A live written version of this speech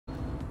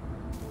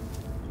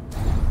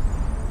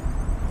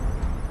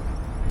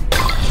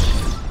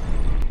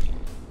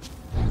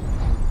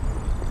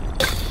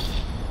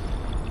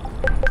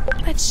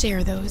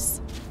share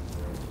those.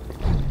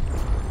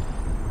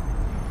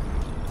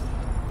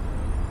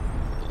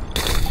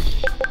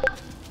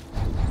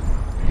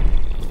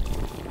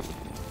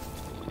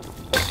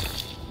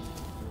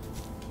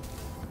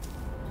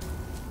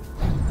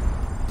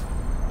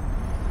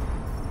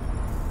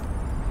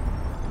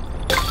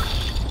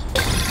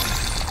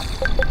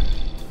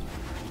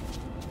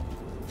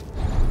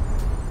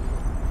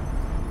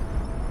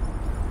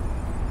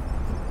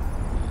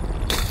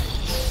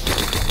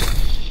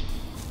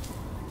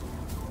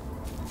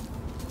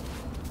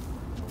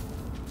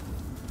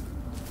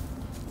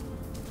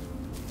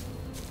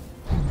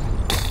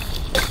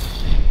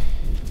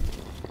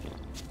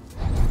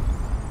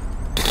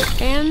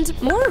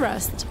 And more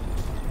rust.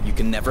 You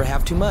can never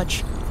have too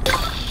much.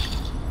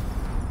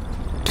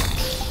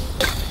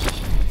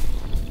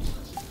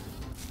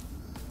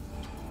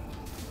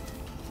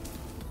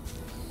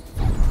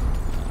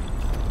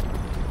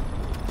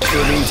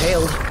 You're being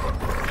tailed.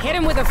 Hit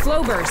him with a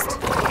flow burst.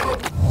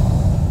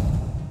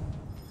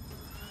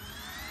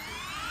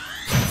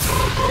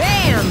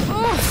 Bam!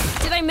 Oh,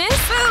 did I miss?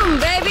 Boom,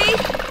 baby!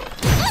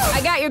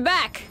 I got your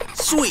back.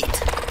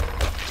 Sweet.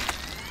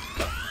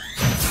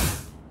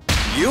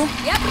 You?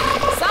 Yep,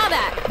 saw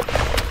that.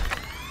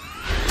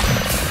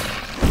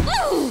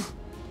 Woo!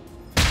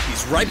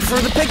 He's ripe for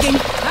the picking.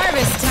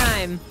 Harvest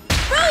time.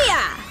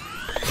 Booyah!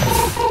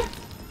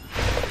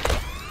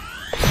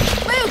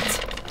 Loot!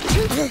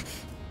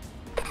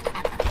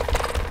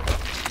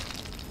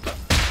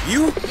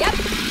 You? Yep,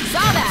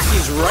 saw that.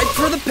 He's ripe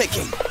for the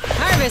picking.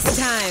 Harvest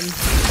time.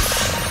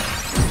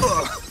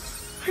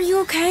 Are you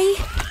okay?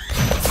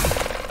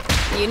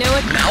 You know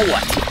what? Now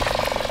what?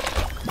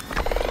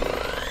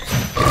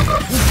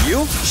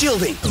 You?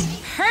 Shielding.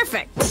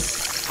 Perfect.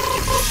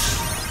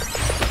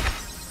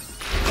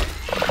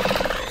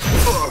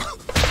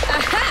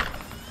 Aha!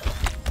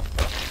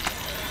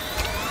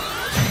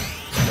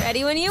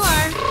 Ready when you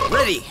are.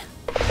 Ready.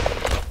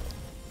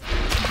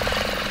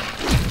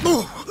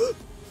 Boom,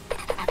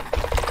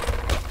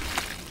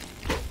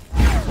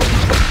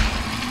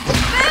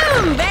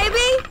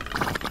 baby!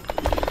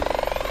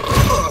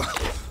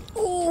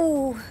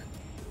 Ooh.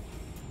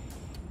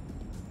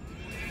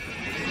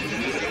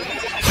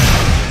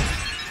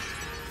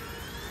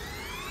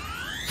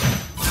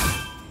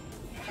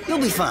 You'll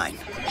be fine.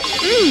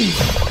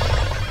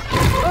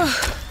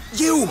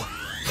 You!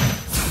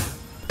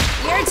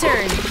 Your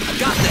turn. I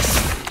got this.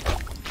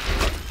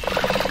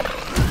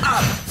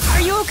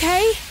 Are you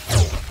okay?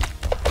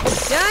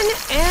 Done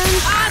and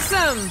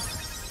awesome!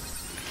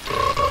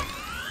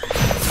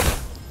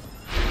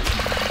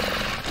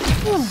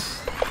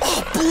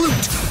 Oh,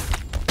 Blute!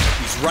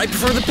 He's ripe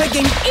for the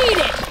picking. Eat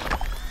it!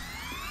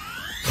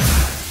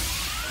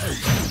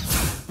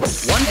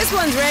 One. This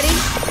one's ready.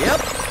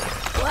 Yep.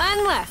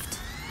 One left.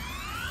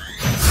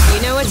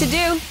 You know what to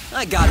do.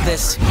 I got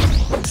this.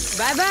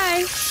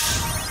 Bye-bye.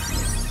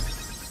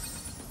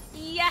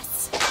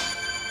 Yes!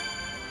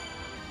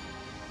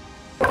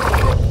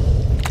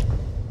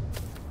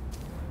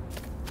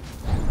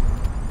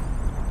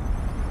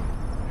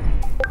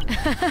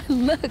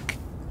 Look,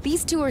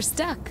 these two are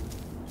stuck.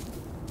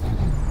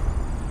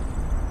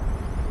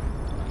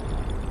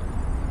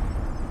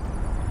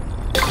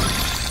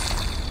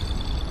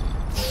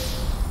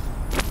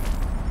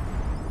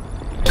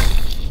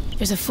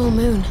 There's a full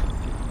moon.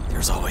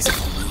 There's always a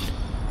full moon.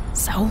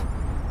 So?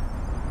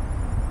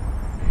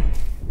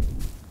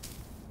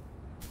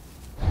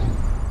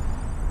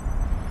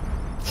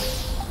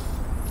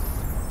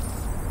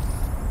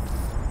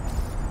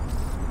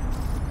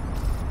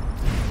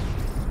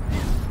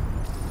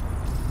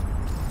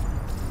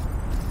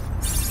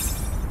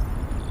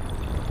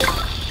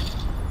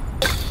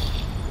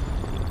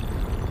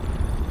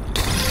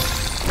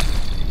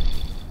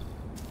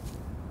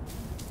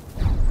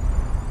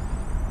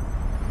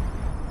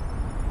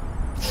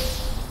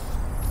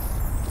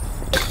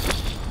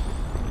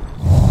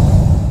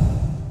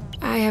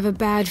 I have a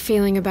bad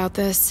feeling about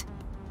this.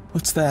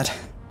 What's that?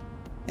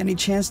 Any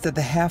chance that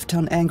the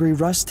half-ton angry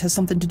rust has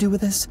something to do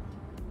with this?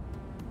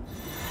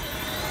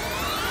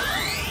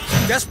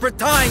 Desperate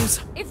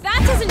times! If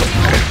that doesn't do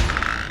it...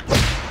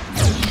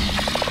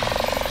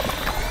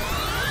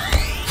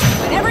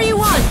 Whatever you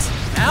want!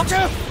 Out!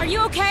 Are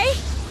you okay?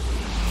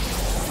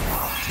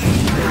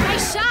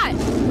 Nice shot!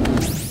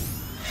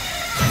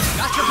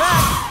 Got your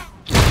back!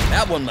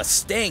 That one must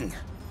sting.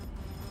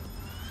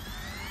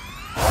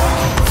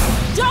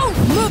 Don't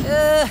move!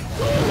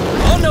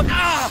 Oh no!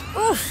 Ah!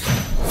 Oof!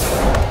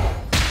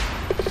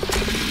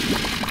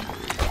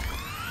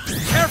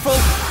 Careful!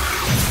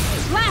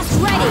 Blast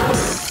ready!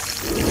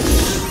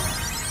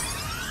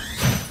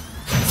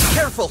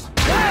 Careful!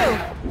 Whoa!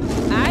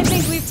 I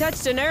think we've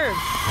touched a nerve.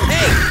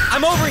 Hey!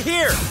 I'm over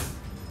here!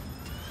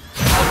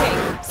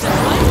 Okay, so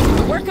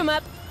 1, work him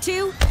up.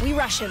 2, we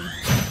rush him.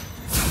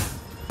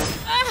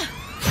 Ah!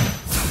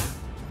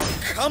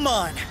 Come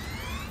on!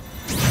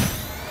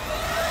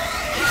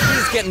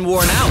 He's getting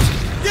worn out.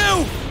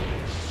 You!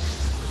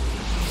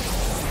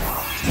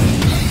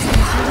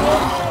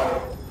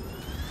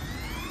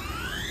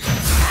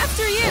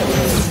 After you!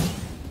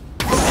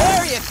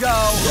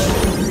 go!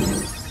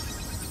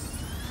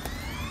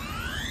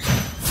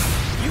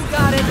 You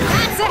got it!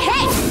 That's a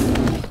hit!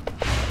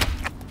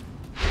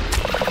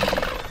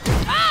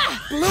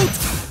 Ah! Bloot!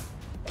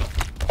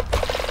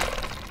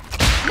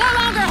 No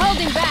longer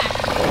holding back!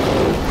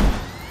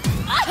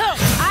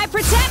 I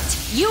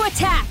protect, you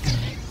attack!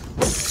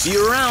 See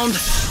you around.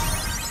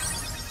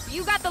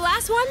 You got the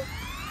last one?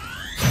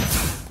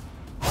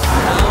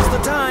 Now's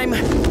the time.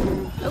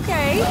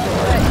 Okay,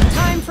 but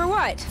time for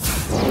what?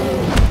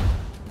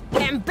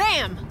 And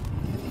bam!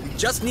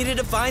 Just needed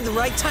to find the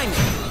right timing.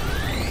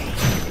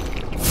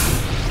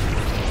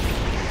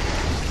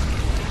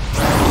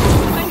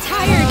 I'm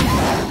tired.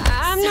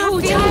 I'm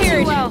not feeling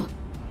too well.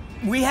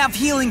 We have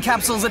healing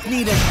capsules if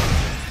needed.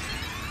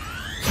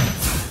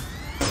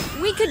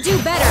 We could do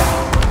better.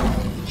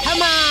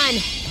 Come on,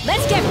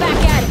 let's get back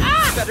at it.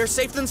 Ah! Better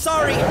safe than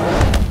sorry.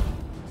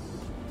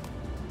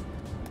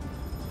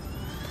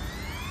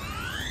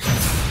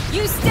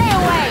 You stay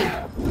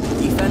away.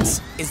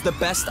 Defense is the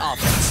best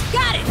offense.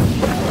 Got it.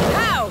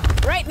 Ow!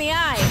 Right in the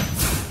eye.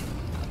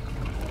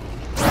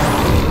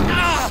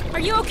 Ah! Are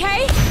you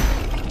okay?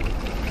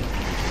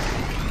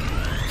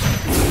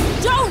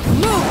 Don't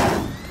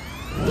move.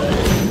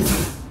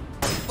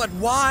 But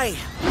why?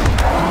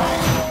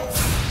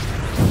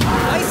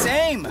 Nice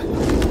aim.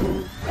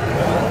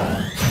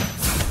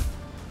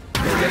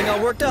 You're getting all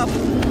worked up.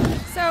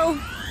 So,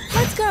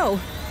 let's go.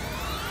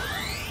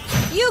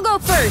 You go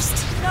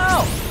first.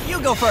 No, you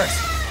go first.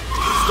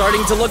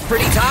 Starting to look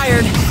pretty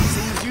tired.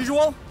 Same as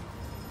usual.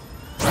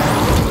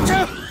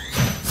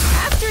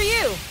 After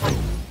you.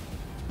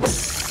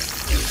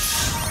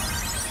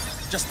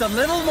 Just a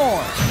little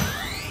more.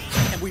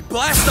 And we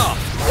blast off.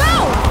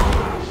 Go!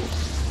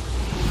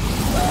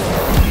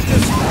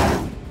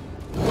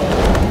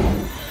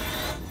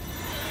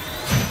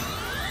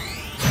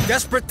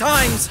 Desperate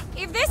times.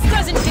 If this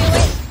doesn't do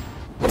it,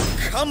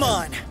 Come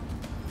on.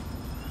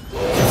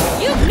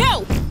 you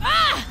know.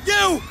 Ah!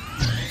 You!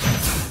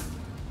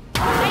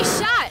 Nice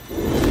shot.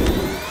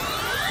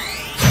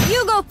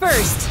 You go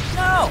first.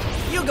 No,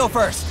 you go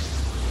first.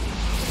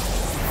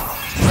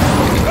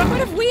 What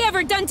have we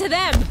ever done to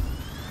them?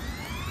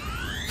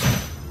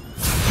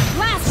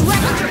 Last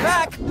record. Your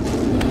back.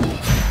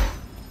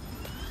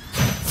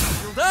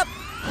 Healed up.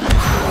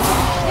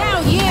 Now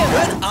you.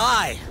 Good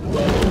eye.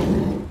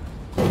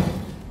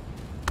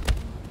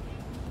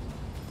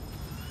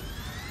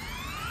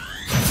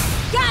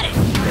 Got it.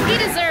 He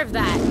deserved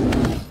that.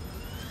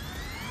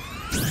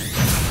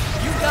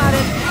 You got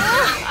it.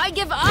 I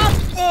give up.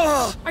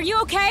 Oh, Are you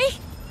okay?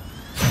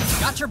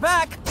 got your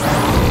back.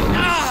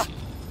 Ah!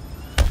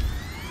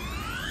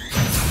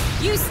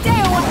 You stay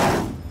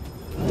away.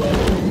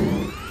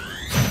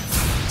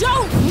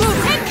 Don't move.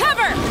 Take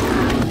cover.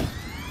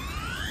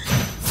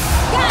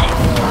 Got it.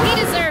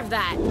 He deserved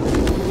that.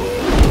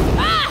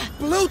 Ah!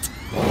 Bloot.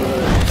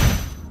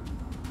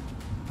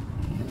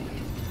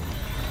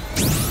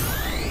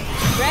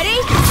 Ready?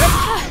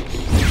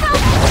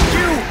 Help!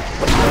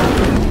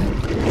 You.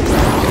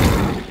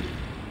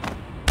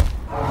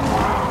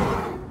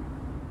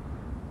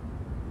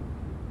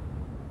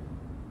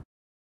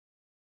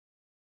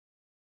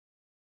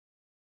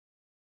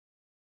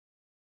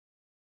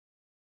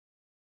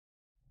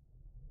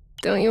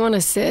 Don't you want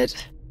to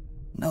sit?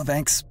 No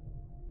thanks.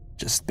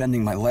 Just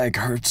bending my leg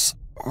hurts.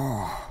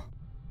 Oh.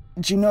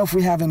 Do you know if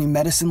we have any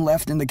medicine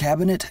left in the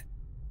cabinet?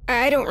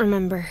 I don't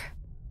remember.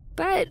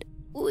 But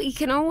we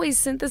can always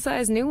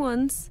synthesize new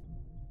ones.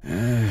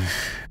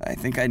 I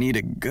think I need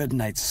a good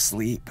night's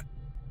sleep.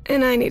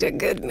 And I need a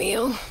good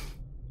meal.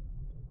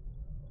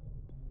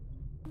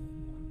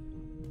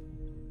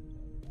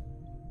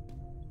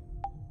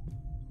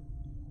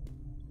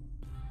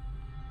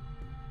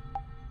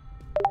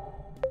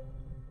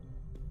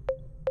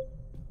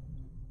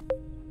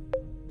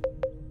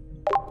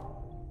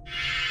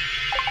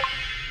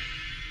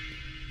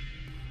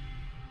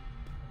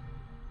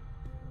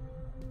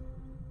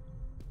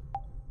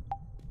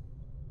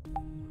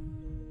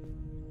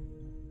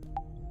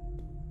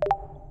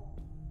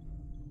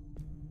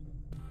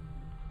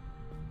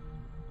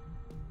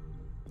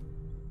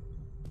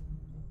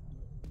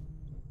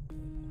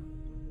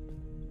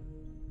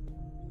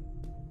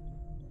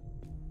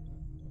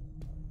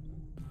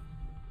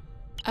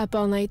 Up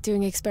all night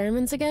doing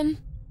experiments again?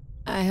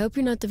 I hope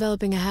you're not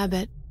developing a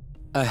habit.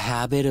 A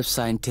habit of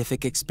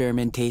scientific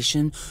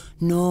experimentation?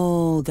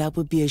 No, that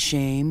would be a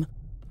shame.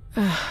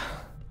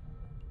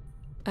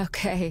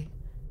 Okay.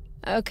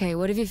 Okay,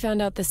 what have you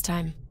found out this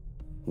time?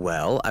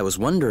 Well, I was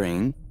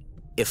wondering,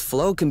 if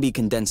flow can be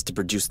condensed to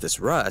produce this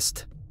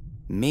rust,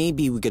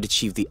 maybe we could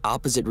achieve the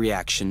opposite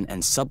reaction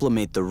and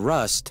sublimate the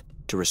rust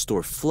to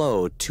restore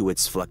flow to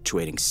its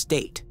fluctuating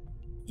state.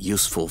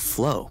 Useful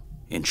flow,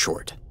 in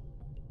short.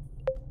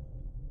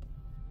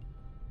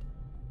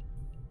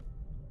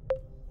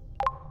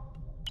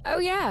 Oh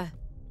yeah,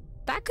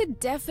 that could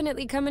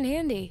definitely come in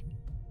handy.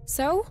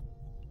 So?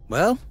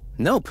 Well,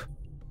 nope.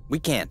 We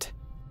can't.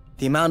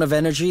 The amount of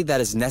energy that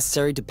is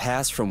necessary to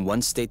pass from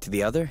one state to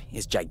the other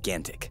is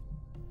gigantic.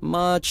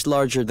 Much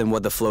larger than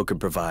what the flow could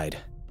provide.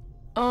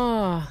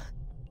 Awesome.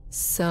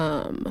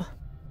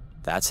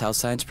 That's how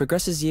science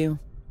progresses you.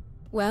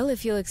 Well,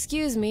 if you'll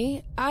excuse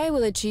me, I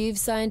will achieve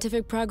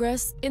scientific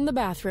progress in the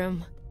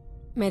bathroom.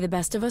 May the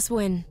best of us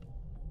win.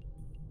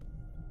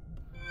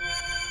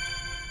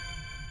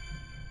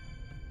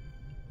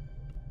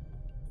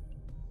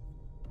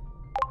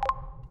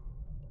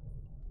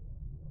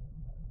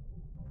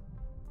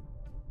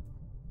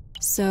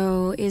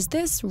 So, is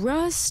this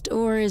rust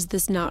or is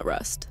this not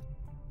rust?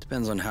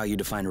 Depends on how you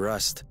define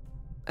rust.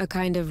 A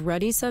kind of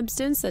ruddy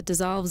substance that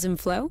dissolves in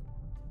flow?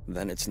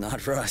 Then it's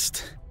not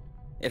rust.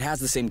 It has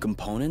the same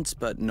components,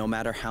 but no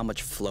matter how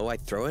much flow I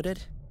throw at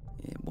it,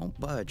 it won't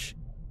budge.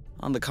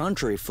 On the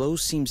contrary, flow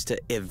seems to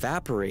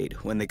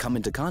evaporate when they come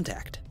into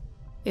contact.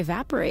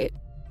 Evaporate?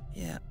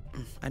 Yeah,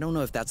 I don't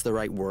know if that's the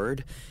right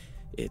word.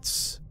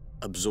 It's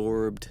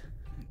absorbed,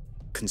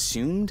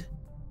 consumed?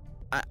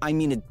 I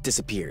mean, it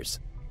disappears.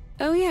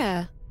 Oh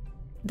yeah.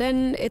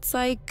 Then it's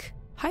like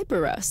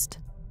hyperrust.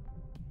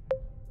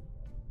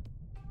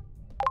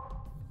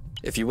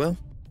 If you will.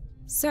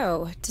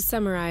 So, to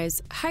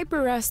summarize,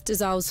 hyperrust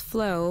dissolves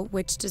flow,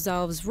 which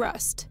dissolves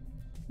rust.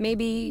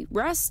 Maybe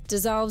rust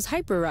dissolves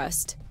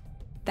hyperrust.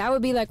 That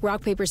would be like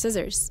rock, paper,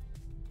 scissors.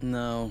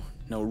 No,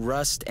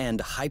 rust and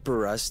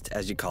hyperrust,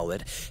 as you call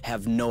it,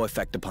 have no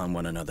effect upon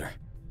one another.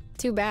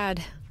 Too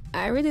bad.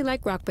 I really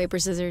like rock, paper,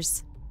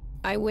 scissors.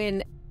 I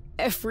win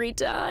every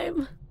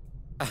time.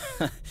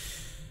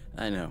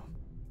 I know.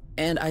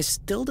 And I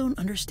still don't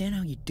understand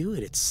how you do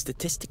it. It's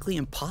statistically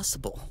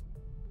impossible.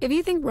 If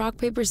you think rock,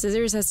 paper,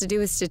 scissors has to do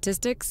with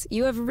statistics,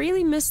 you have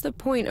really missed the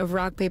point of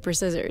rock, paper,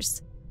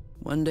 scissors.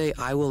 One day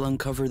I will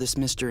uncover this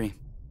mystery.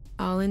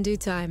 All in due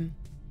time.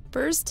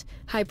 First,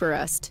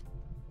 hyperrust.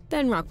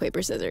 Then rock,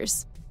 paper,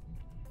 scissors.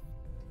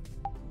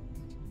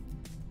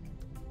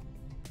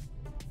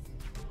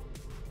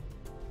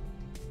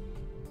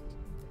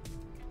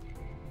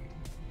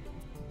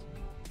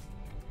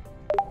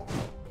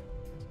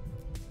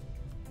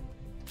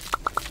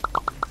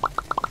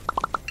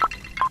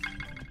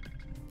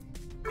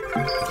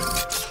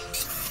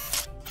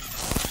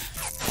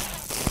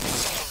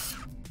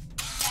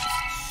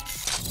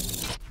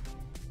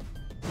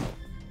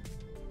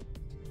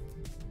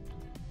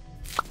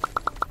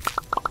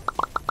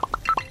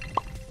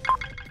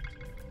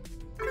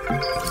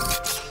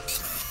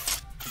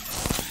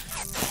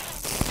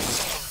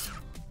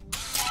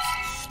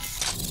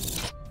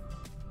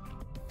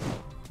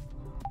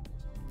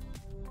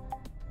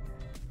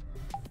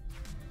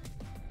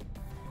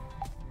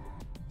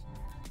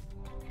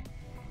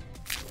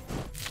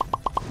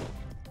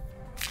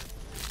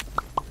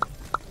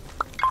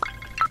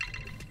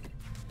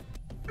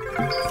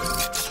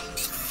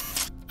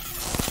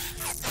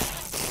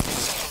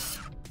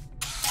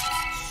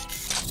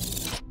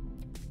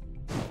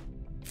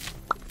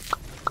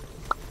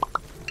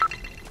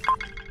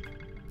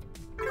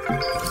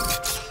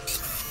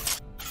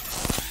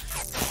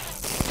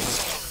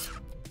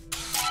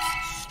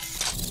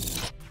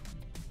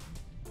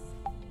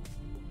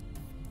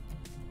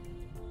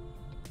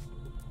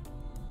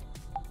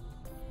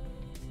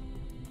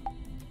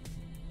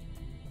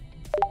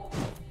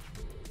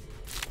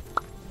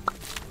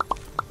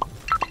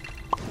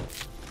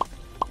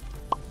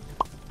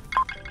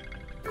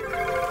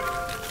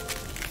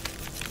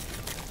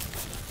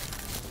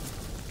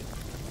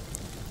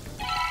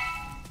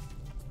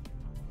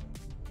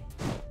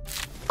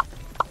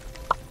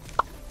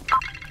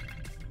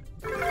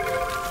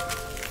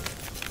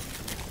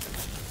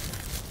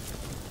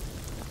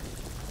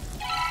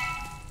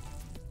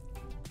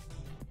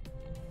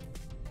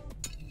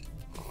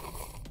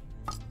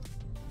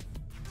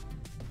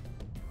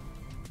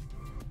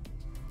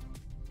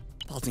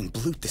 Balding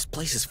Bloot, this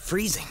place is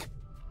freezing.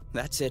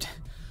 That's it.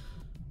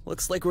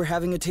 Looks like we're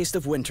having a taste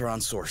of winter on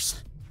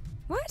Source.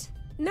 What?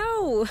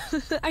 No!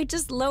 I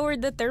just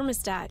lowered the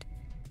thermostat.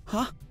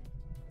 Huh?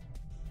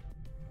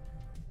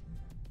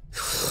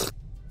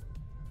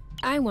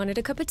 I wanted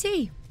a cup of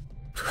tea.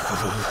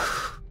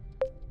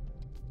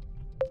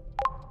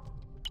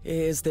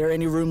 Is there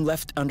any room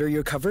left under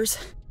your covers?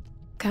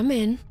 Come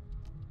in.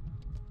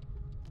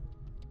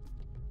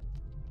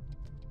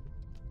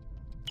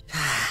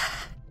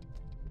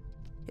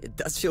 It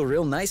does feel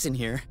real nice in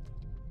here.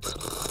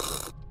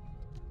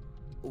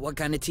 What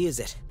kind of tea is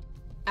it?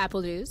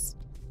 Apple juice.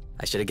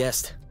 I should have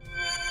guessed.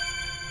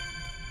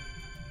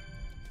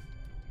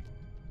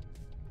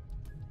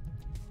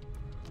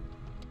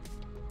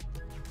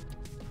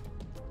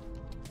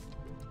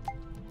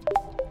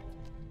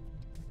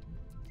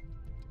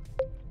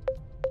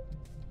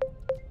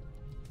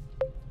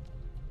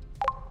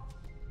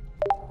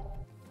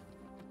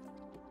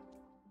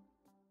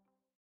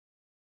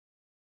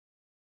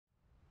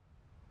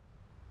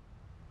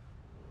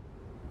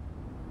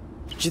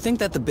 Do you think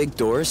that the big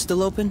door is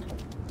still open?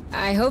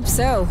 I hope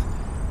so.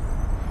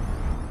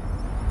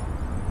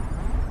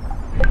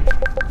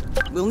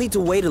 We'll need to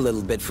wait a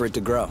little bit for it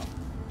to grow.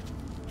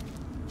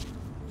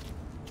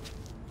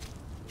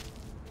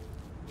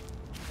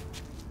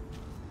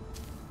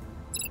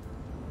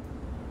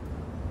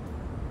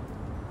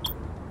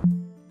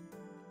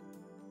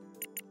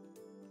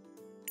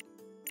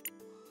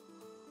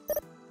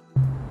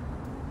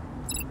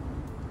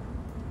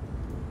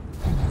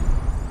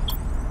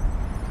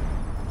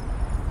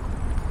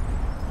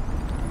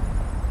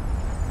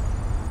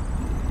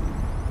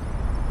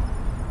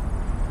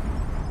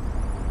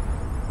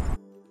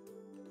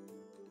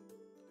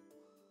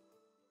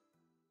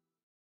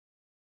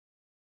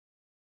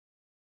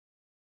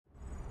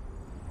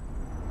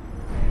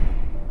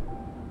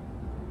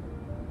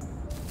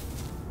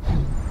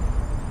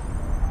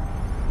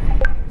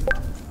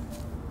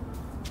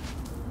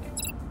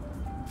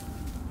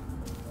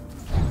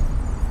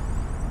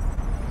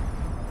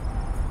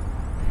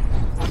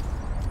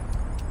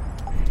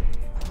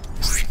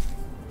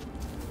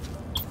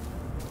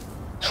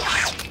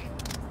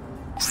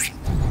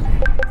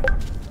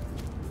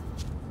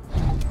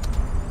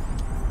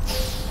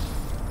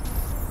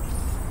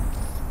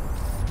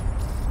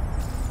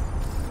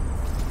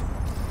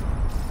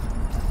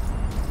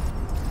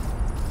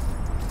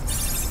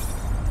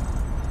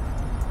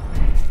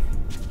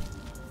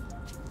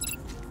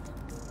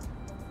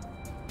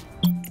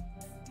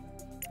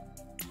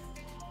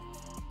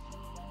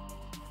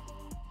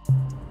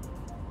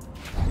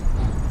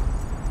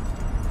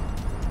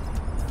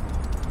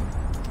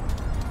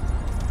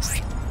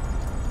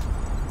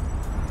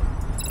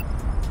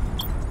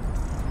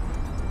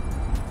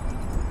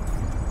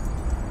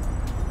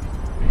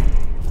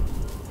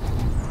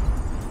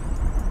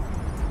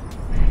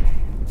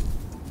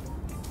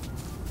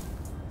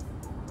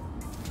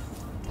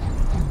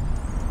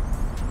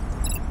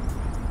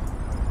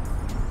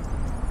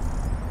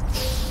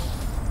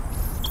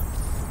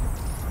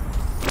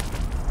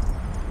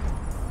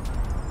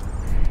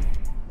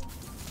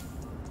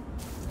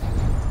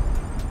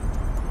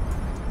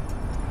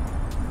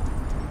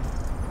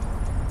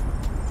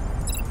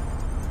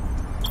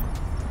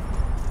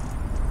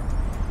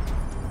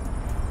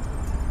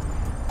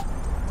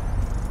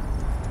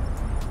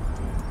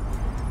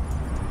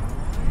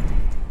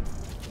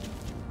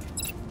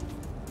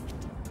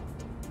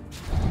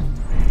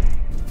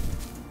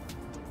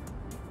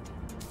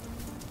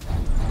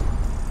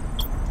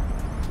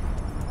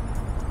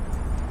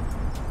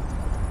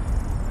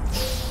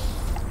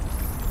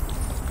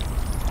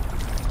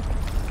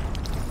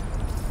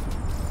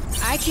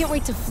 can't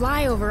wait to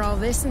fly over all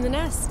this in the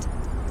nest.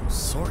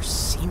 Source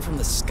seen from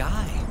the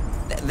sky.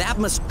 That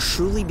must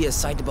truly be a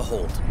sight to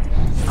behold.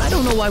 I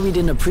don't know why we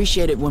didn't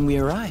appreciate it when we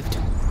arrived.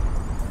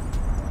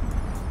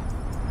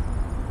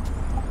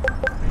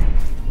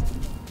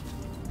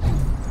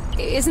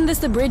 Isn't this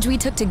the bridge we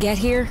took to get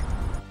here?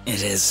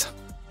 It is.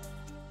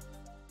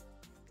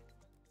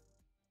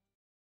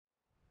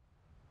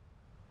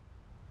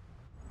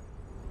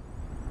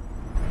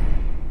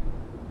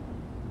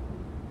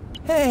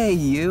 Hey,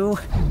 you.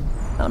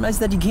 How nice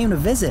that you came to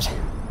visit.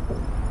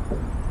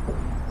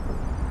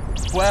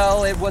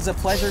 Well, it was a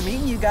pleasure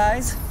meeting you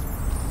guys.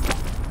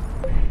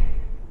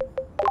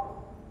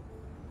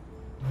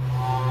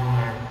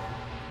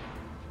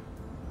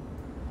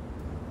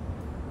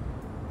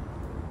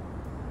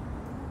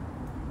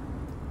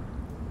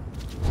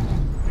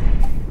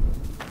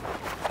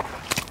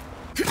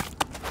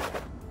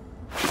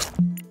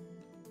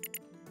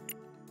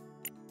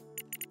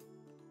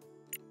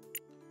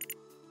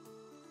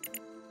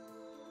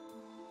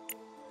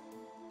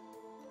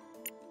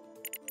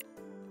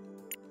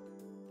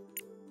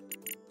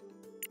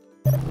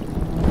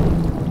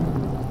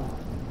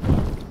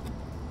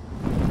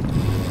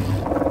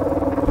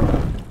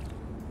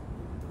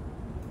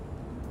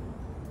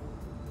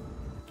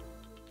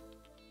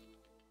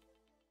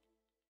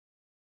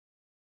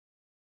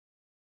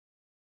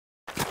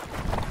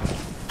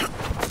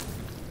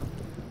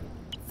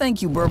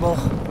 Thank you, Burble.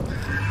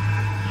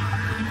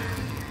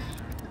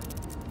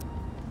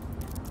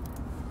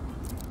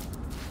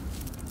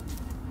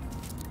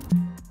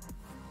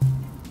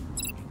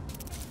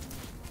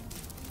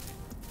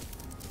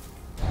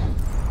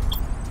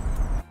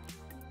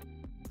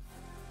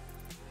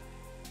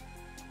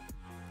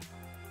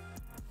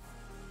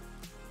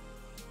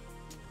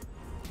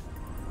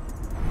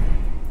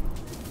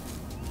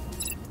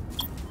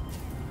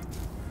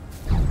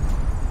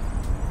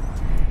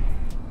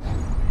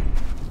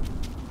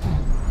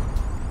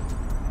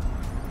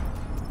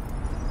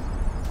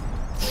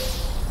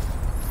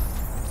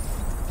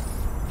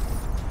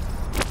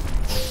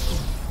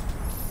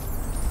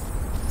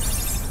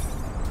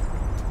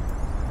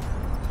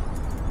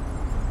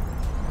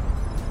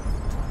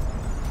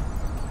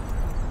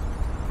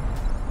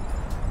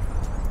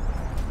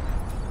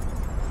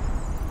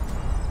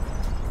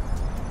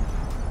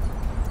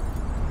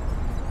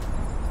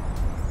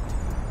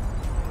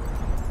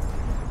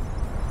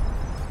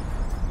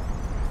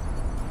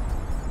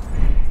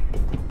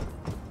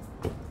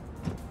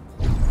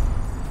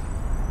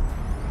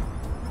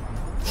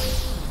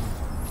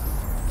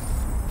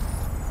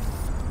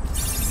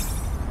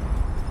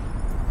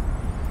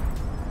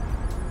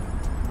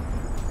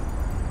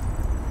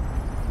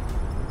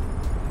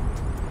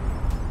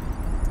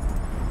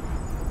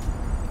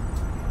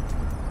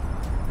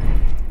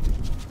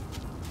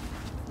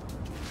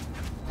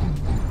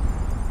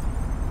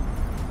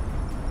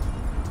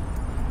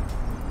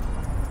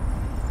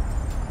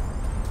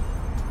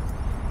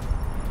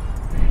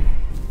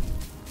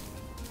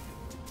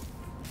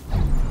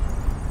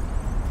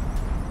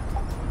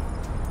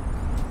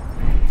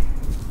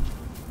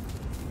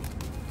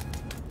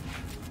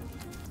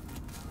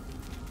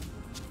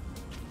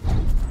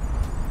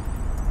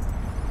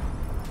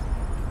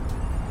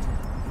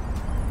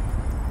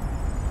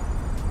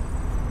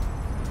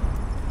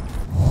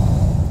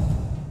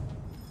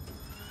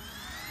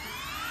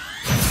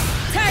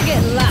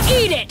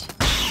 Eat it!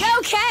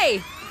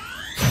 Okay!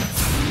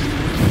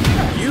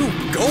 You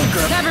go,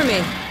 girl. Cover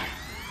me.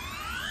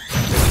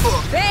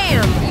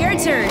 Bam! Your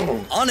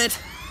turn. On it.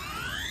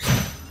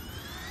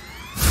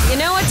 You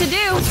know what to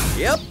do.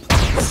 Yep.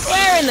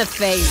 Square in the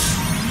face.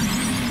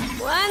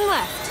 One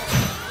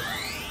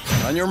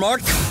left. On your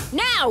mark.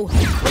 Now!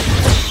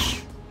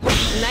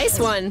 Nice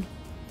one.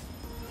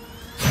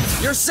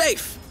 You're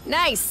safe.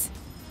 Nice.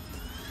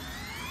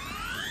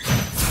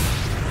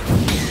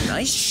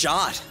 Nice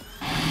shot.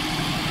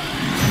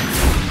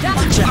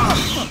 Gotcha.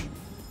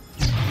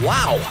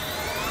 Wow.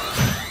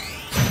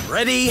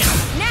 Ready?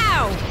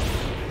 Now!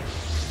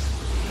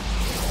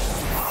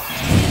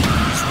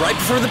 It's right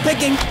before the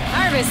picking.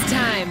 Harvest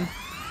time.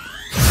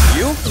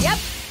 You? Yep,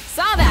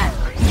 saw that.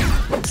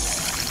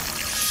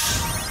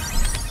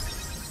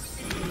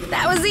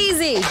 That was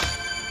easy.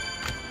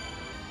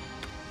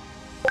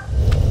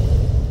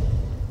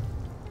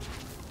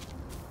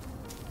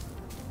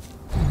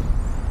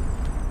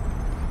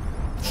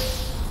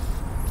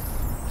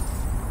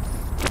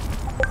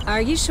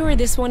 Are you sure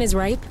this one is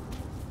ripe?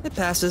 It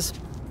passes.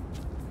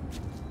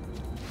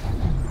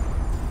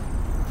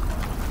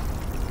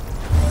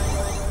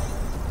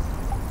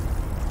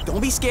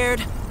 Don't be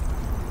scared.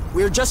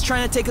 We're just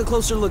trying to take a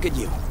closer look at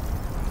you.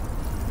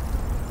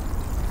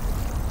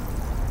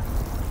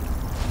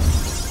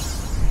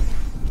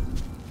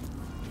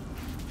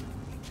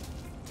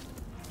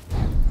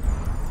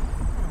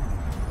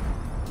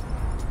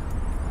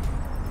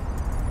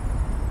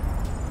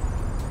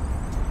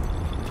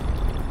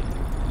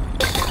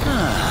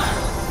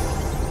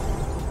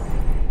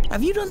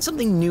 Have you done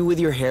something new with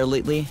your hair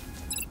lately?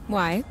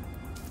 Why?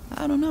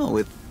 I don't know,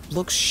 it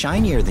looks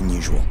shinier than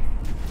usual.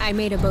 I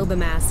made a boba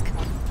mask.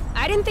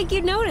 I didn't think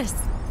you'd notice.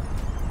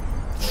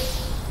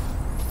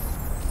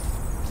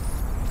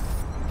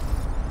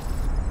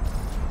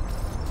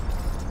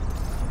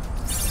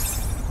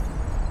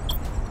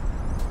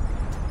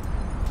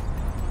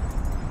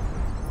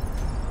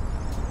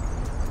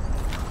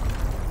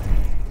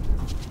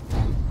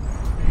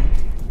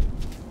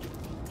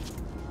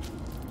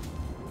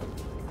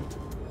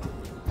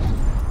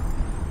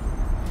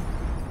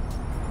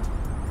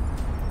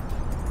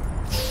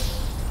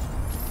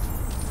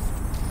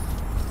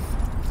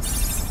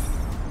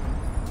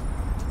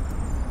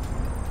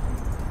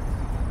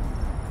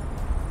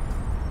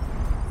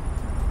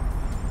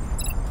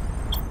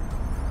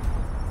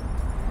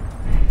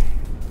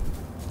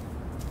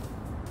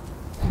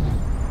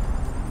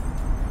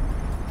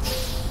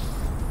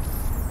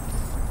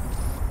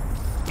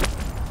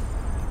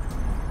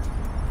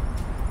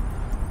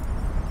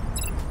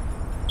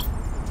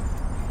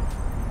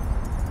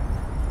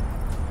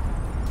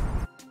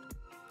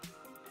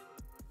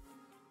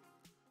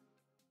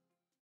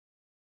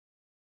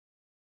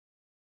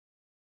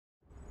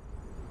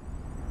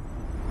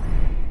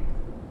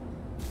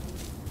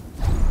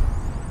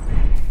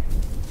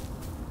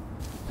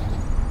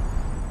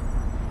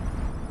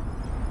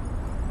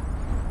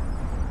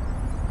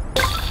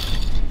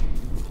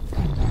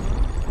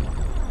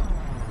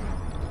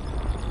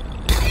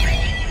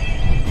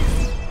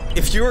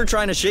 If you were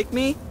trying to shake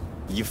me,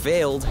 you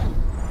failed.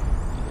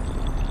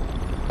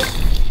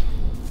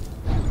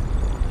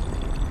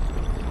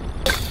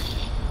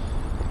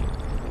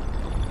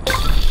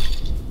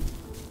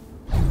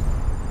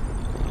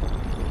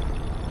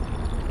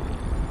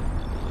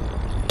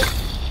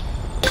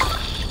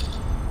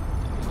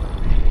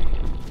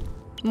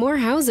 More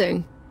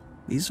housing.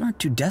 These aren't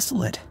too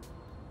desolate.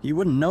 You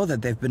wouldn't know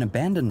that they've been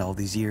abandoned all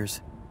these years.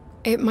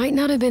 It might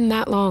not have been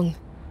that long.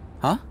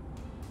 Huh?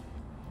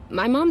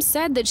 My mom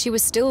said that she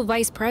was still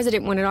vice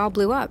president when it all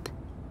blew up.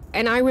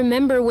 And I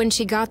remember when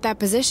she got that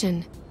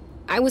position.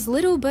 I was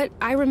little, but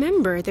I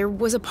remember there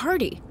was a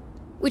party.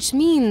 Which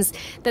means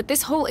that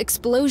this whole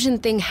explosion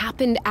thing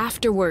happened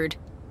afterward.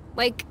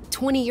 Like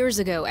 20 years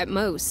ago at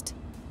most.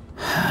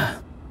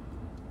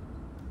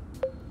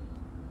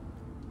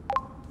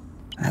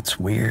 That's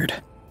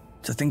weird.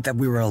 To think that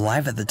we were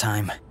alive at the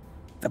time.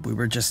 That we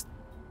were just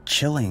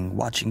chilling,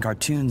 watching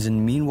cartoons,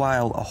 and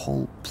meanwhile a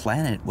whole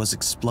planet was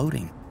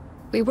exploding.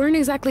 We weren't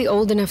exactly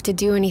old enough to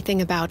do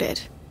anything about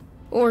it.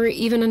 Or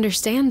even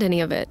understand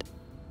any of it.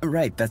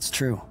 Right, that's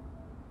true.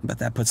 But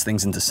that puts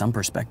things into some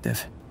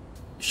perspective.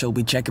 Shall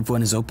we check if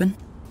one is open?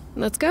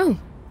 Let's go.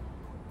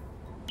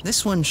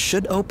 This one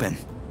should open.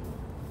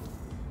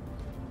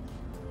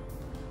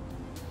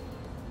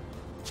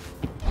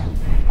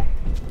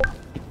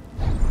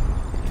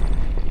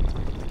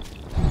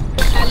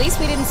 At least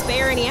we didn't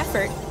spare any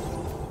effort.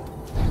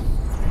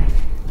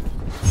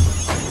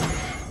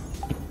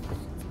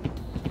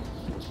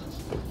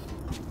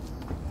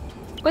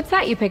 What's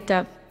that you picked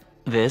up?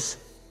 This?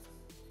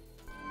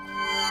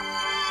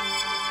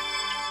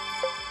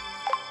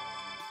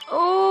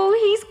 Oh,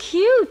 he's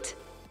cute.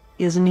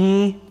 Isn't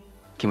he?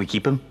 Can we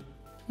keep him?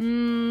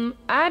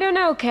 I don't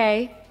know,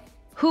 Kay.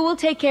 Who will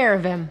take care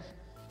of him?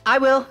 I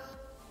will.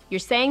 You're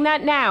saying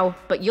that now,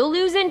 but you'll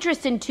lose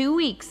interest in 2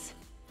 weeks.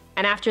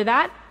 And after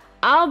that,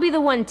 I'll be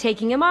the one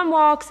taking him on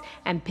walks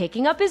and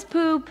picking up his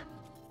poop.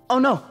 Oh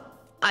no,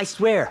 I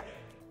swear.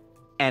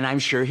 And I'm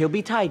sure he'll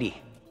be tidy.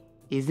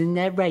 Isn't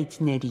that right,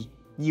 Snetty?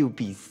 You'll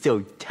be so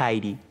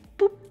tidy.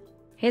 Boop.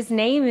 His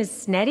name is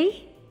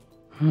Snetty?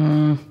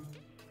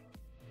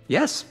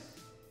 Yes.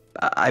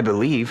 I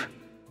believe.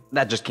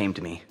 That just came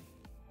to me.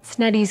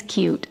 Snetty's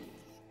cute.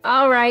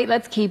 All right,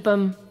 let's keep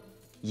him.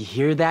 You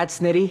hear that,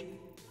 Snetty?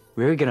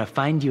 We're gonna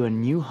find you a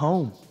new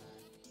home.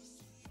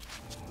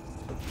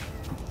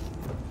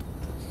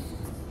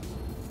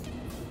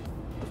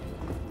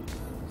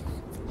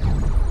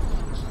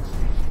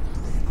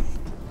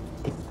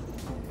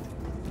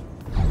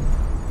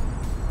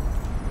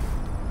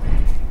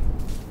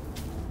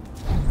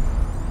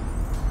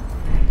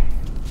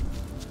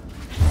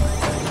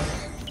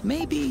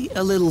 Maybe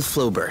a little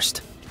flow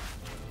burst.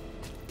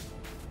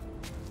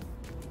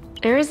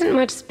 There isn't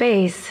much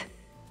space.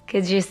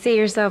 Could you see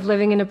yourself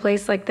living in a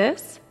place like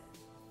this?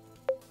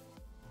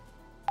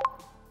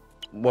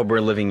 What we're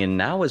living in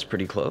now is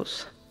pretty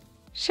close.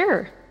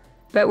 Sure,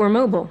 but we're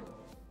mobile.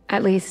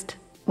 At least,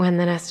 when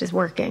the nest is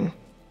working.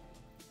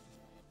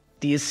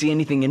 Do you see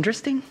anything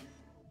interesting?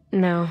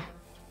 No.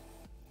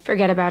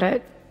 Forget about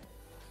it.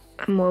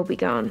 I'm woe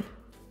begone.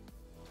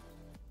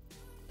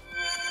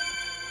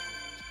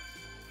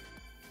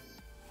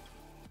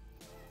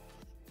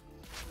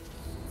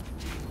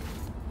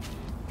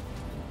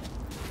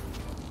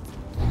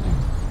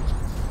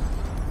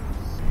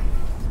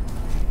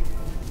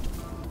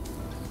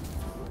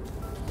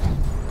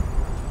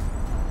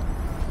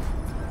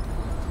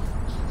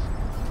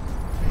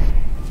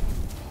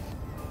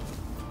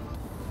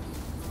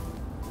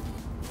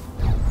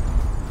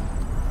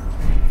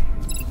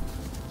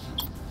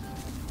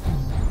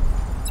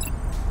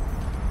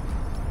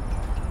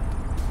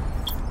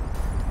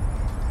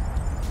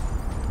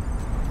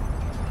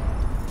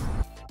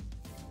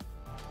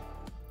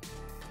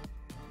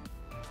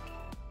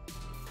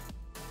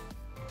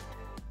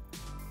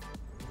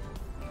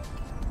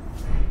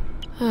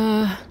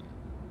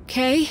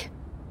 Kay?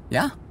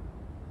 Yeah?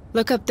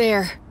 Look up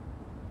there.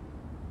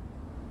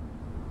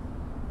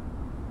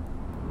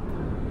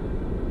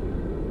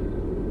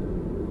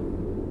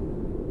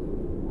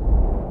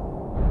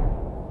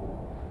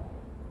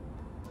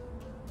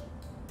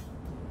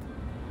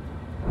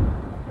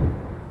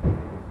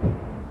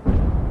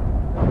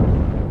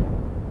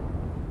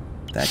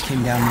 That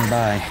came down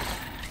nearby.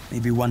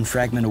 Maybe one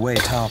fragment away,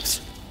 tops.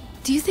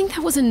 Do you think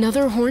that was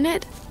another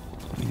hornet?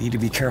 We need to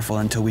be careful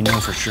until we know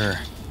for sure.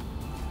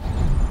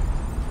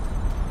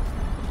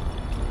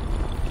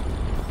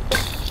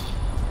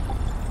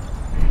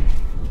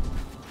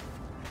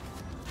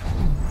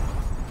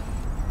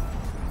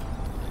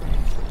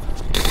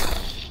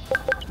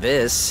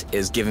 This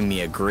is giving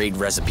me a great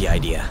recipe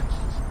idea.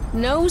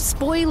 No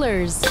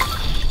spoilers.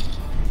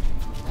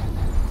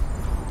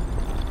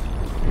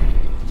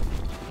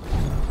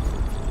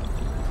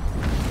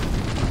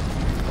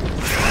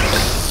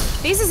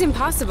 This is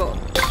impossible.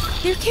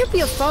 There can't be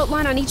a fault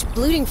line on each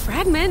bloating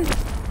fragment.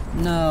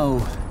 No.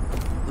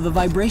 The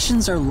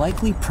vibrations are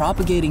likely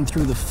propagating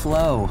through the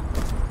flow.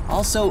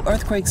 Also,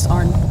 earthquakes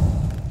aren't...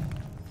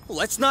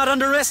 Let's not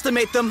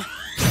underestimate them.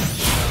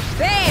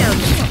 Bam!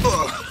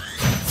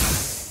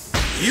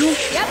 You?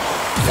 Yep.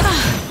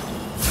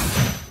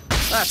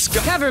 Let's go.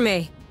 Cover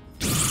me.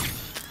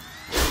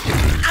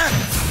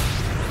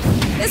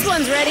 This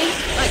one's ready.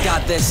 I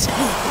got this.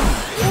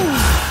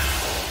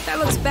 That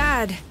looks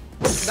bad.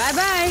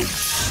 Bye-bye.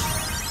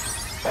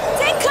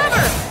 Take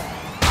cover!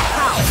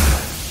 Ow!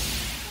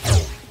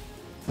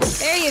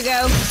 There you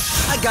go.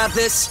 I got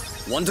this.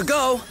 One to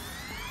go.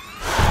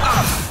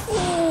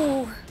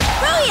 Ooh.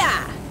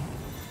 Booyah!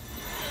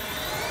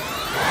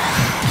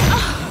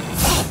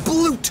 Oh,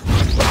 bloot!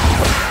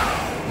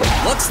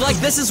 Looks like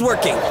this is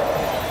working.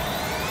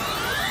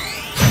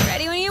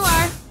 Ready when you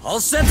are. All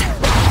set.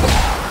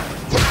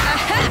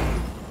 Aha!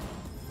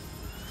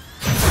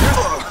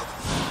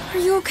 Are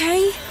you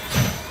okay?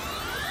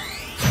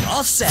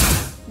 All set.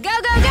 Go,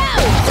 go, go!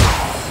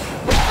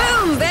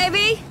 Boom,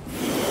 baby!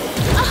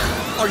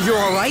 Are you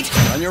all right?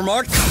 On your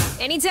mark.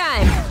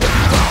 Anytime.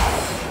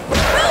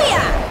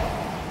 Booyah!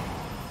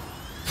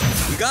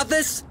 You got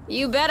this?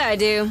 You bet I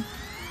do.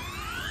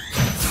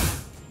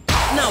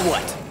 Now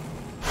what?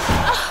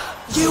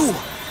 You!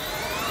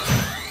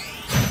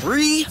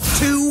 3,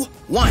 2,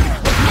 1.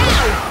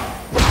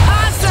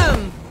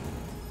 Awesome!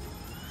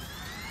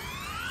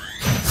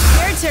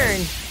 Your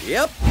turn.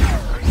 Yep.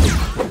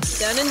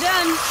 Done and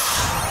done.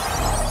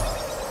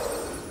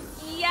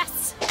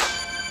 Yes!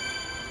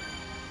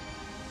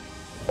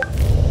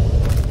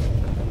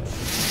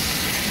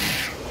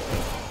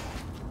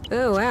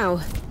 Oh, wow.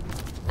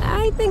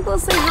 I think we'll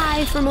say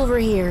hi from over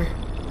here.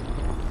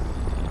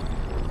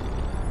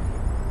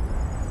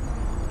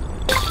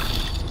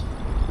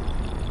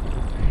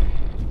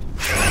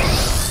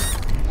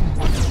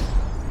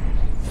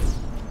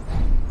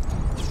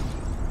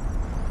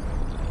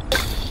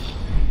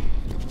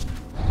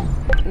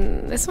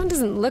 This one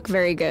doesn't look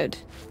very good.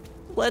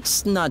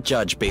 Let's not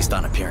judge based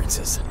on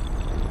appearances.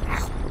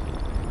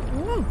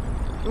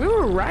 You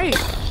were right.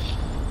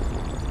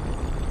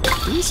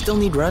 Do we still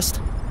need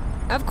rest?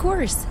 Of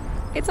course.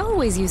 It's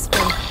always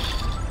useful.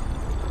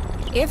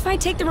 If I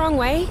take the wrong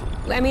way,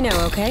 let me know,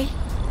 okay?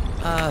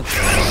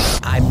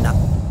 I'm not...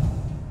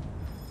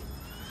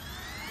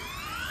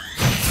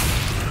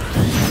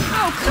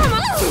 Oh, come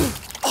on!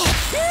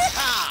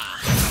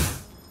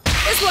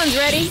 This one's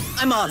ready.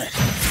 I'm on it.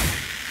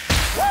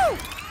 Woo!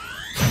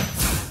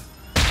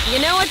 You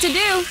know what to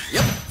do.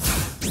 Yep.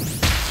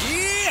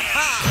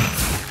 Yeehaw!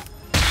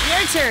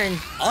 Your turn.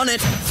 On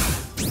it.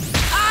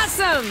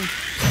 Awesome!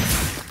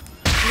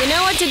 You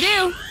know what to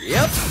do.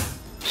 Yep.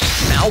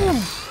 Now,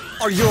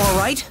 are you all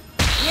right?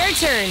 Your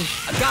turn.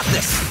 I got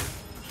this.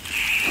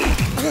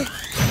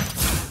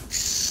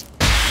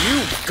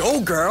 You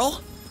go,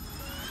 girl.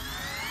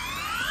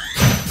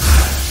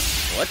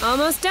 What?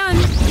 Almost done.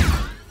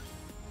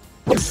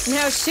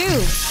 Now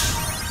shoo.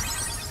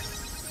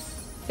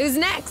 Who's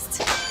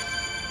next?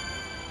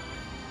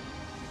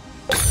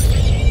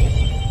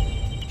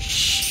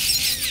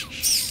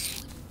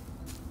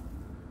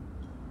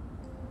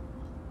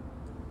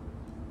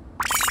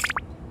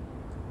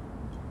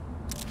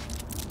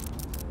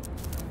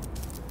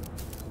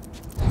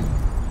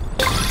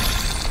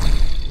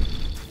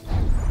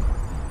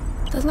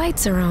 The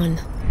lights are on.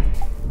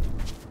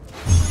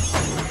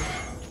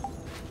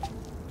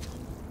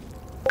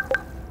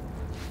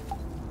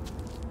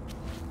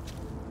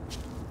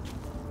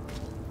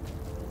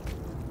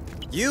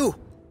 You,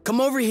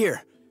 come over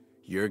here.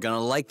 You're gonna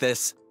like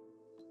this.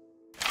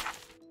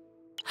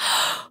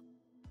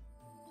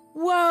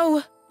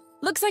 Whoa!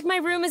 Looks like my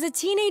room as a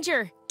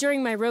teenager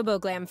during my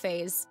RoboGlam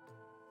phase.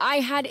 I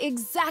had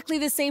exactly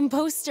the same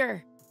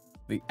poster.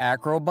 The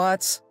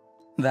acrobots?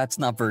 That's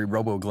not very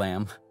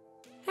RoboGlam.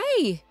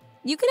 Hey,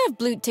 you can have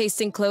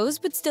bloot-tasting clothes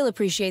but still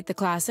appreciate the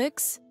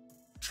classics.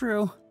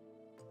 True.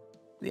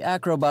 The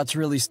acrobots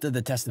really stood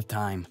the test of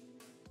time.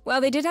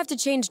 Well, they did have to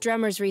change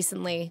drummers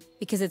recently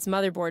because its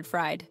motherboard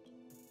fried.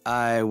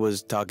 I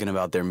was talking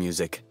about their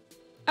music.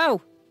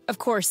 Oh, Of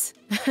course.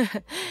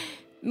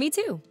 Me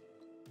too.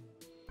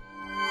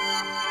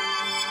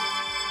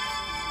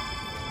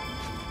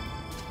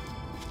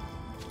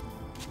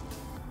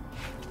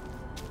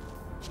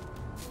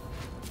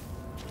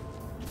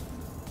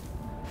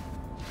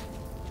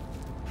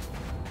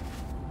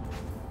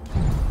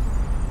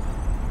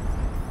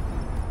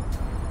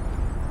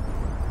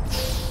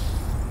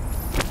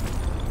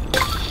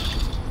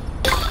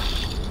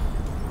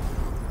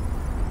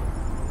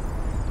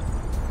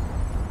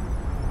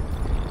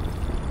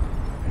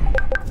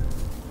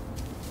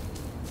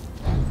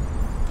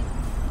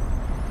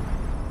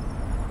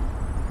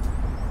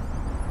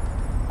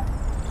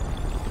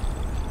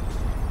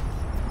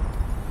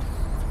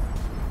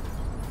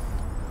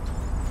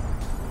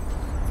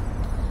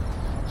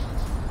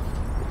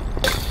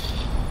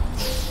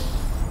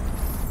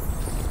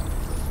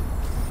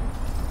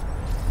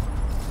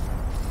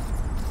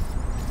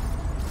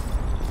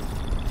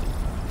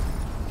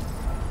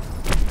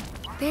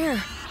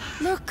 There,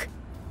 look.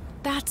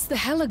 That's the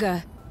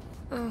Heliga.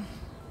 Oh,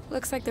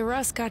 looks like the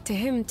rust got to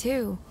him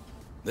too.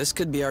 This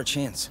could be our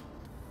chance.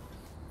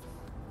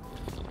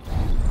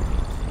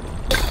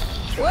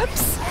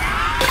 Whoops.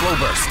 Flow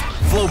burst.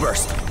 Flow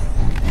burst.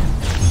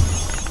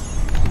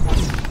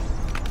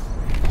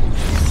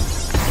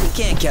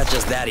 He can't catch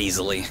us that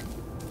easily.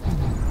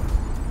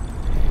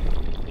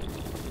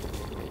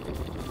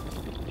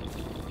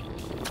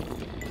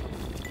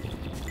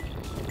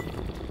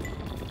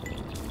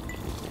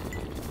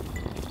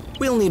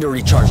 We'll need to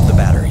recharge the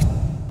battery.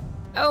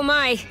 Oh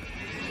my.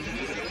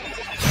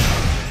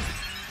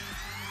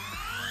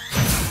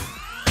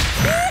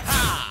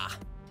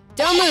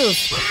 Don't move.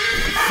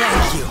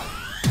 Thank you.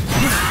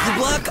 You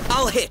block,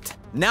 I'll hit.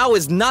 Now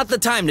is not the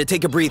time to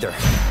take a breather.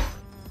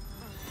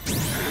 We're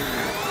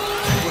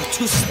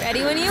too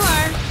Ready when you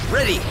are.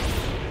 ready.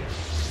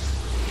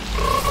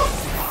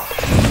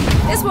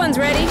 This one's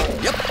ready.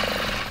 Yep.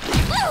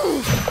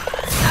 Woo!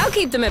 I'll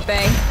keep them at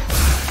bay.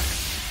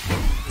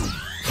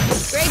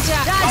 Great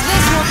job. Dodge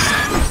this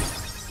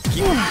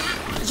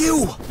one.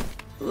 You!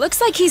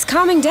 Looks like he's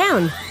calming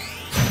down.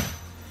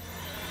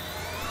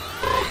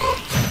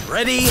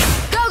 Ready?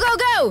 Go, go,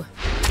 go!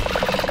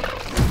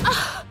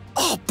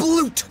 Oh,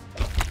 Bloot!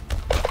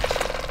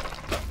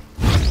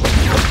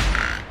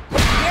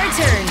 Your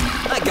turn.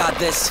 I got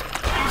this.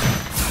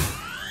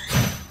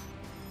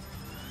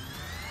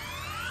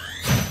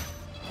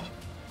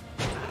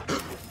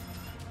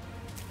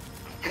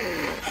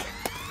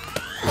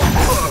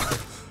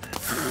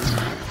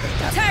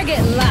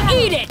 Target lock.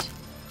 Eat it!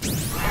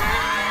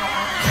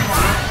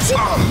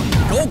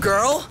 Go,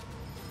 girl!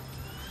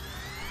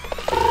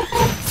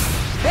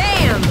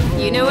 Bam!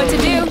 You know what to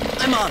do.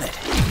 I'm on it.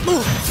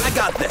 Ooh, I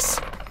got this.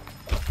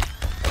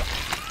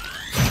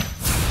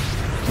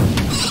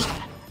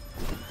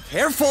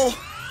 Careful!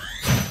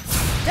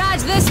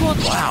 Dodge this one.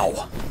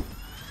 Wow.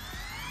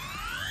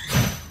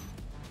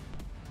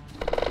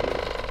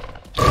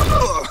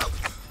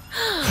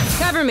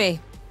 Cover me.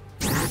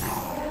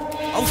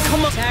 Oh,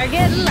 come on.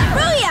 Target lock.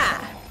 Booyah!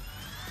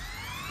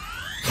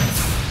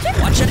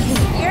 Watch it.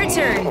 Your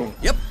turn.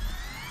 Yep.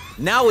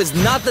 Now is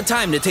not the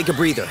time to take a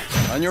breather.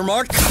 On your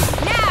mark.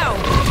 Now!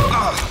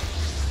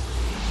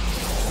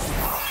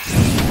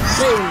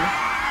 Boom.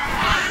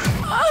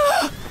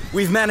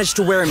 We've managed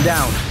to wear him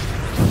down.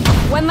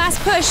 One last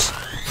push.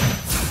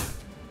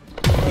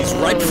 He's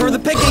ripe for the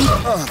picking.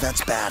 Oh,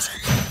 that's bad.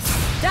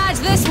 Dodge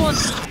this one.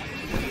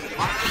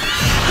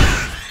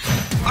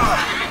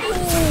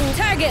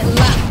 Target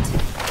locked.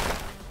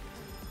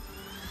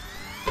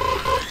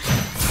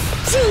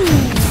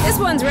 This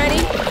one's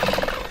ready.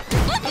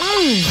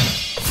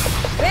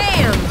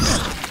 Bam!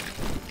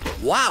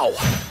 Wow.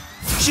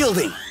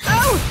 Shielding.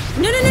 Oh!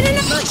 No, no, no, no,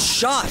 no! Nice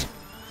shot.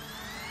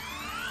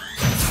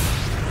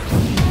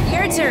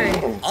 Your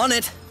turn. On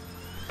it.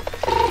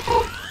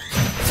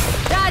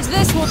 Dodge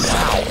this one.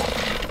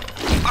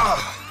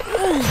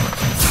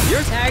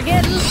 Your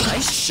Target.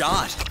 nice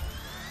shot.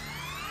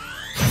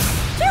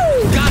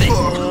 Got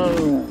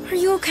it. Are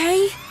you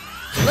okay?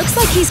 Looks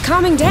like he's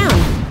calming down.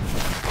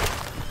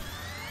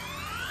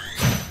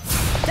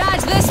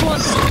 Dodge this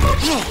one.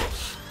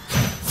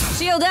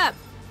 Shield up.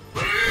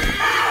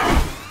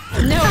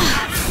 No.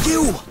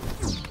 You.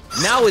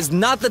 Now is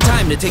not the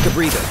time to take a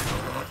breather.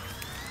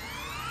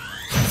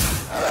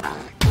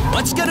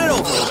 Let's get it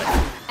over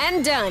with.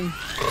 And done.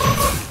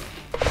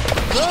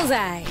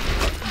 Bullseye.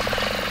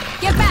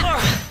 Get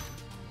back.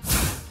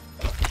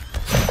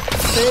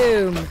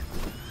 Boom.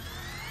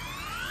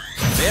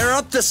 They're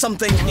up to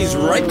something. He's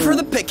ripe for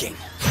the picking.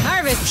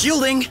 Harvest.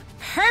 Shielding.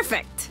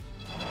 Perfect.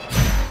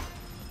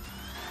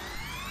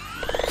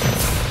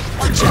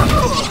 Watch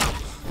out.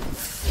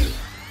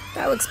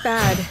 That looks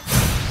bad.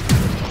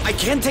 I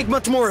can't take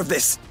much more of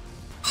this.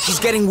 He's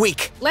getting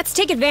weak. Let's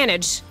take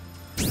advantage.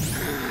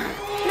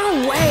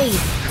 No way.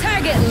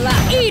 Target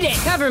lock. Eat it.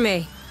 Cover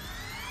me.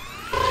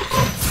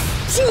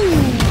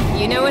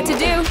 You know what to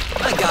do.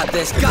 I got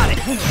this. Got it.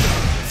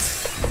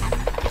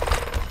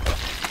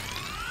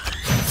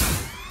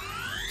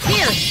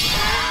 Here.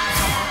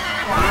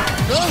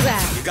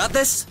 Bullseye. You got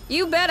this?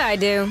 You bet I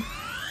do.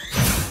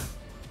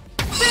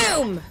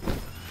 Boom!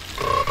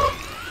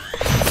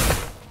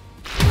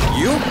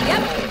 You?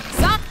 Yep,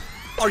 stop!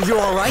 Are you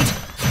alright?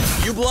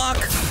 You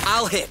block,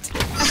 I'll hit.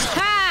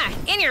 Ha!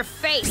 In your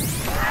face!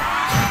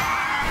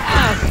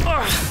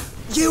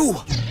 You!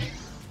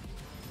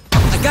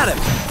 I got him!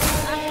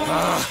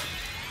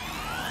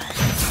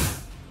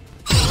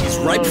 He's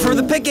ripe for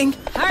the picking.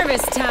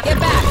 Harvest time! Get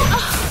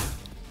back!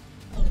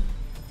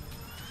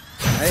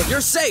 Hey, you're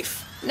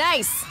safe.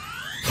 Nice!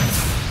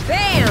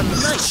 Bam!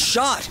 Nice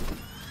shot.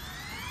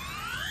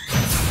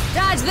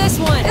 Dodge this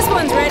one! This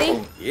one's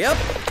ready! Yep.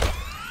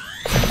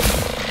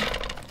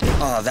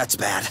 Oh, that's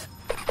bad.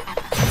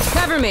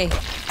 Cover me!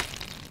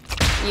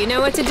 You know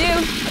what to do.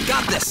 I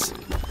got this.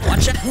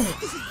 Watch out.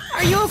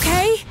 Are you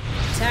okay?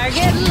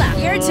 Target locked.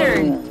 Your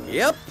turn.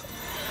 Yep.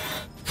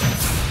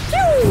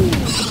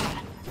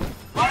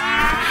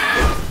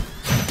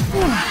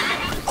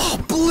 Oh,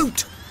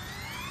 Bloot!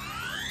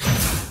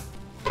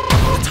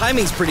 The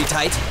timing's pretty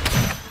tight.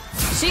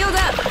 Shield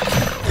up!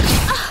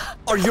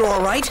 Are you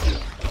alright?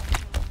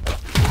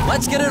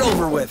 Let's get it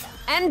over with.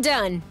 And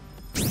done.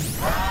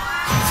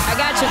 I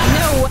got you.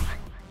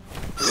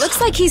 No. Looks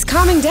like he's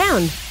calming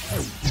down.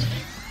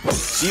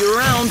 See you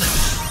around.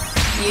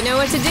 You know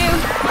what to do.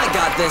 I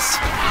got this.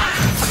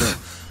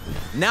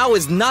 Now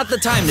is not the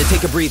time to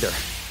take a breather.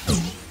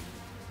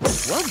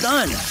 Well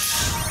done.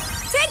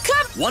 Take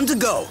cover! One to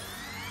go.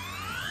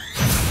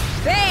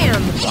 Bam!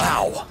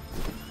 Wow.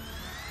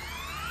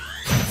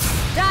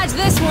 Dodge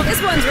this one.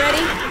 This one's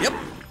ready. Yep.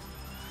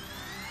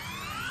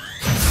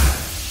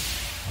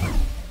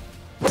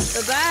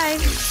 Bye-bye.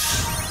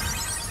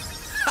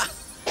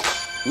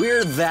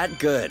 We're that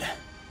good.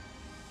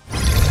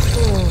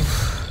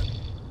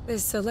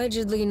 This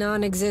allegedly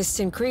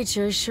non-existent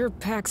creature sure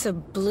packs a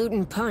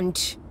blootin'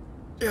 punch.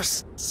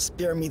 Just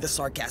spare me the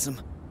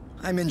sarcasm.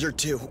 I'm injured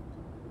too.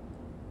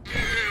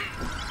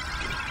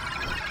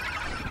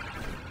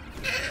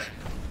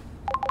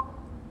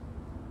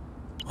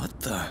 What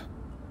the?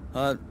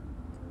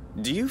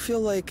 Do you feel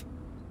like...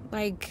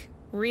 Like,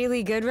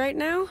 really good right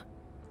now?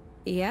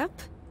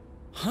 Yep.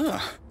 Huh.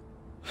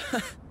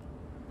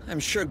 I'm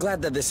sure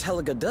glad that this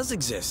Heliga does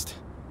exist.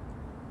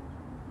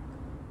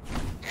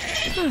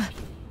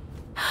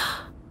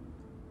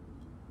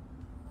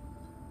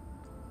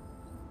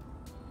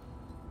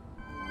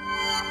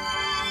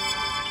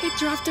 It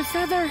dropped a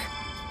feather.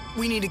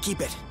 We need to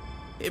keep it.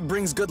 It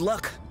brings good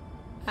luck.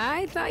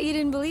 I thought you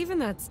didn't believe in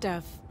that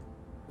stuff.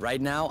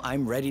 Right now,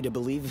 I'm ready to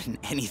believe in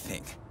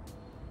anything.